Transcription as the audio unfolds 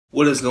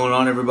What is going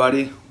on,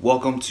 everybody?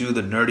 Welcome to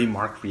the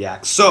NerdyMark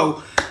Reacts.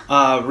 So,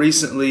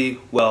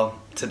 recently,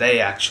 well, today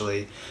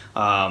actually,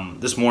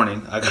 this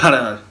morning, I got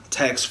a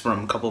text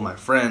from a couple of my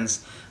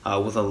friends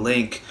with a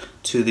link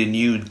to the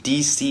new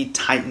DC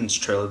Titans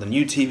trailer, the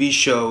new TV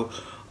show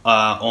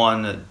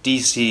on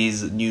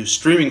DC's new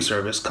streaming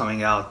service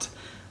coming out,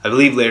 I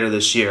believe, later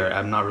this year.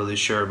 I'm not really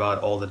sure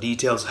about all the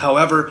details.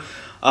 However,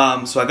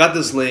 so I got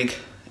this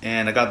link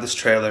and I got this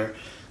trailer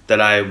that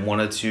I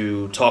wanted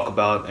to talk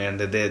about, and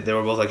they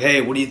were both like,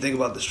 hey, what do you think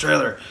about this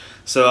trailer?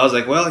 So I was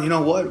like, well, you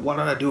know what, why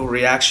don't I do a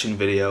reaction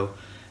video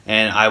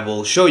and I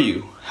will show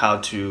you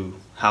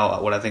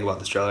what I think about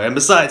this trailer. And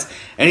besides,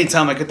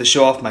 anytime I get to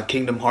show off my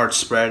Kingdom Hearts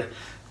spread,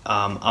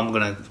 I'm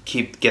gonna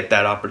get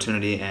that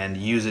opportunity and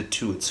use it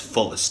to its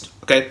fullest,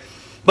 okay?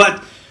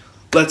 But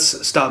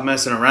let's stop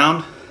messing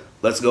around.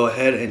 Let's go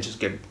ahead and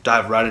just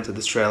dive right into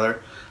this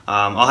trailer.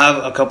 I'll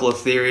have a couple of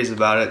theories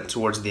about it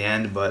towards the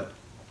end, but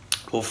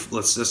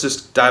let's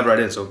just dive right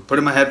in. So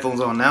putting my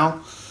headphones on now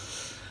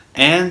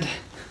and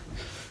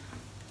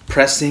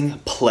pressing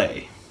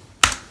play.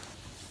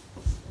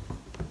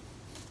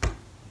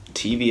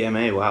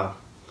 TVMA, wow.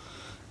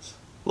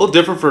 A little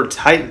different for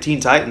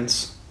Teen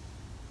Titans.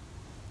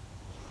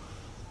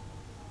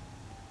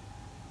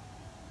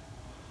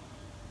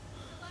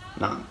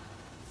 No.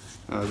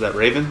 Is that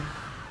Raven?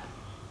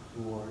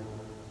 Oh,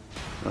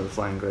 the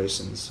Flying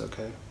Graysons,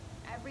 okay.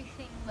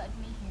 Everything led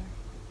me here.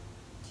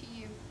 To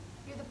you.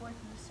 You're the boy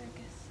from the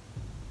circus.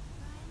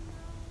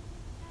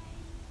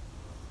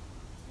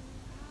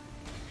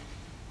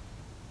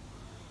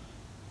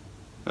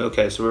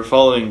 Okay, so we're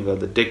following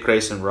the Dick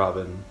Grayson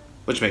Robin,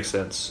 which makes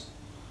sense.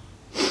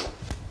 Please,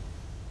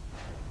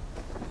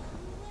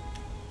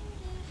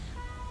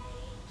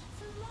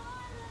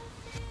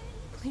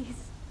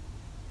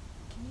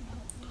 can you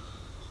help me?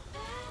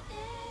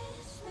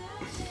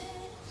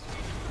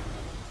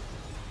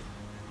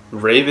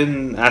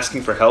 Raven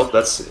asking for help,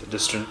 that's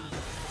distant.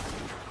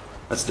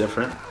 That's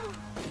different.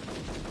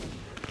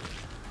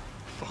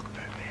 Fuck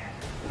Batman.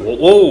 Whoa,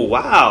 whoa,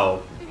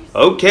 wow.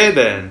 Okay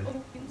then.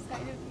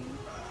 Inside of me.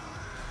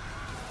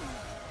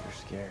 You're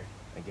scared,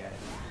 I get it.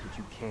 But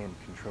you can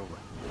control it.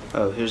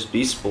 Oh, here's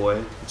Beast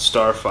Boy,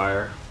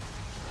 Starfire.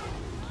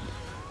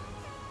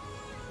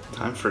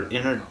 Time for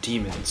inner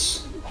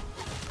demons.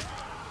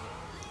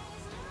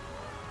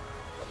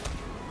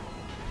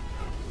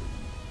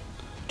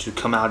 To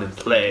come out and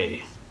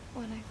play.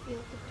 When I feel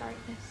the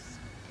darkness,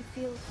 it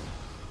feels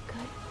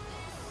good.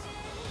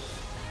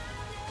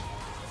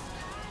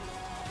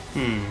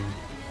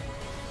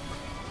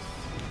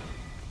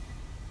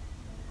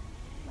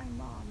 My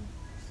mom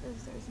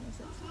says there's no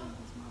such thing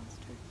as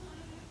monsters.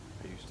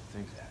 I used to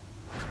think that.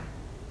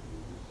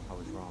 I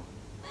was wrong.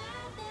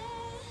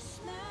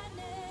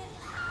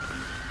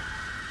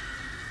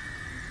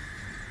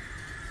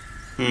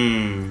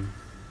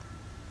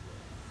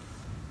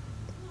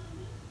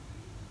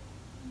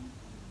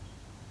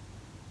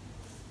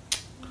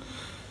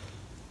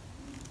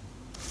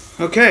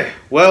 Okay,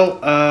 well,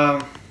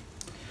 I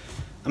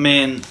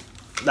mean,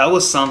 that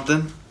was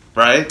something,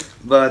 right?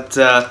 But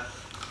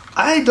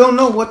I don't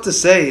know what to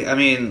say. I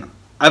mean,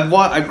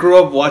 I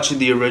grew up watching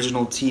the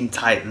original Teen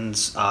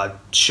Titans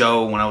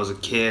show when I was a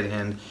kid,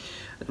 and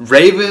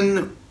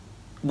Raven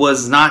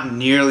was not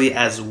nearly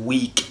as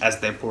weak as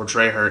they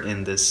portray her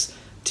in this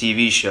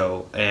TV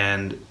show.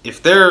 And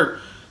if they're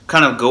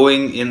kind of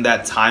going in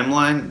that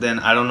timeline, then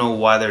I don't know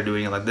why they're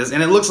doing it like this.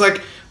 And it looks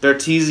like they're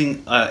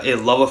teasing a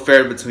love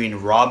affair between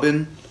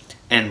Robin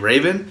and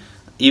Raven,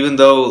 even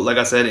though, like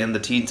I said, in the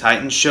Teen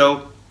Titans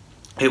show,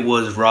 it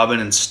was Robin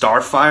and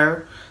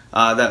Starfire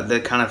that they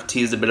kind of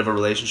teased a bit of a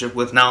relationship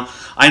with. Now,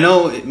 I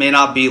know it may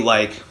not be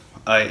like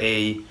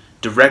a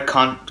direct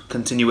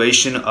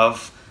continuation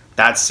of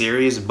that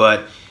series,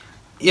 but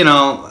you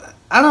know,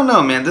 I don't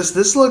know, man.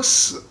 This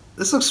looks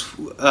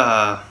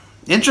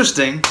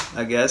interesting,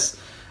 I guess.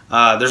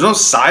 There's no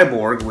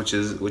Cyborg, which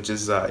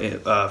is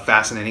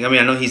fascinating. I mean,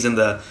 I know he's in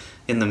the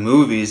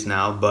movies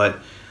now, but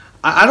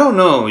I don't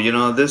know. You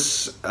know,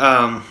 this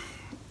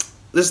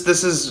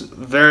is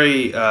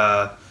very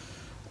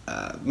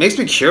makes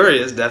me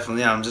curious.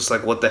 Definitely, I'm just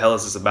like, what the hell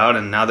is this about?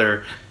 And now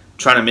they're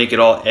trying to make it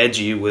all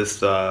edgy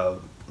with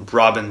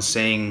Robin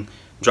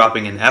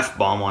dropping an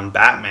F-bomb on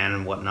Batman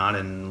and whatnot,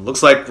 and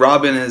looks like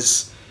Robin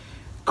is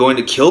going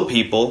to kill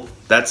people.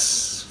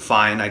 That's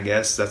fine, I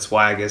guess. That's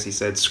why I guess he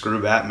said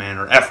screw Batman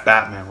or F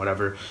Batman,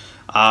 whatever.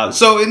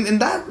 So in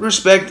that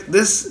respect,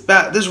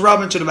 this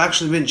Robin should have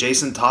actually been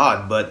Jason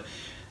Todd, but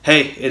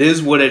hey, it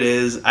is what it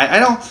is.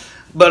 I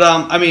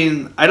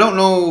mean, I don't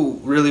know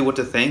really what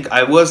to think.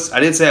 I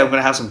did say I'm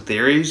gonna have some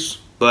theories,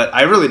 but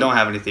I really don't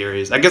have any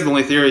theories. I guess the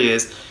only theory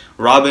is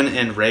Robin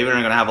and Raven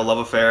are gonna have a love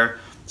affair.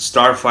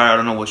 Starfire, I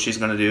don't know what she's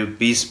gonna do.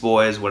 Beast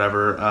Boys,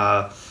 whatever.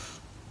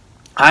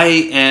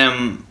 I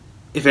am,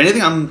 if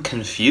anything, I'm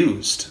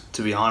confused,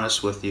 to be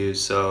honest with you.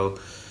 So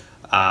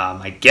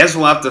I guess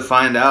we'll have to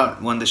find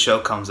out when the show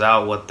comes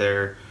out what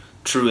their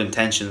true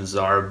intentions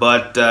are.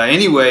 But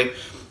anyway,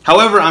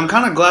 however, I'm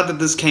kind of glad that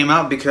this came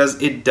out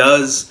because it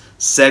does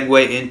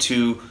segue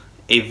into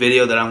a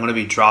video that I'm going to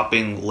be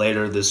dropping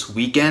later this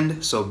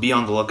weekend, so be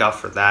on the lookout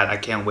for that. I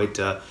can't wait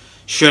to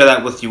share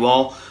that with you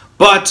all.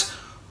 But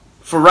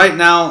for right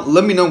now,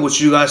 let me know what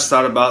you guys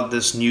thought about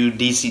this new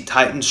DC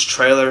Titans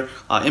trailer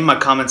in my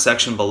comment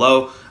section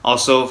below.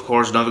 Also, of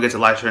course, don't forget to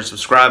like, share, and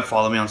subscribe.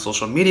 Follow me on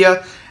social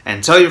media,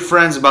 and tell your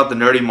friends about the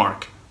Nerdy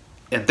Mark.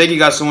 And thank you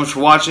guys so much for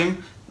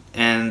watching,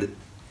 and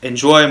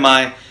enjoy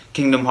my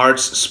Kingdom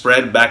Hearts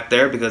spread back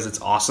there because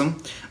it's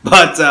awesome.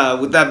 But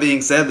with that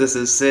being said, this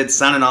is Sid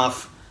signing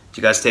off.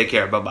 You guys take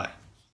care. Bye-bye.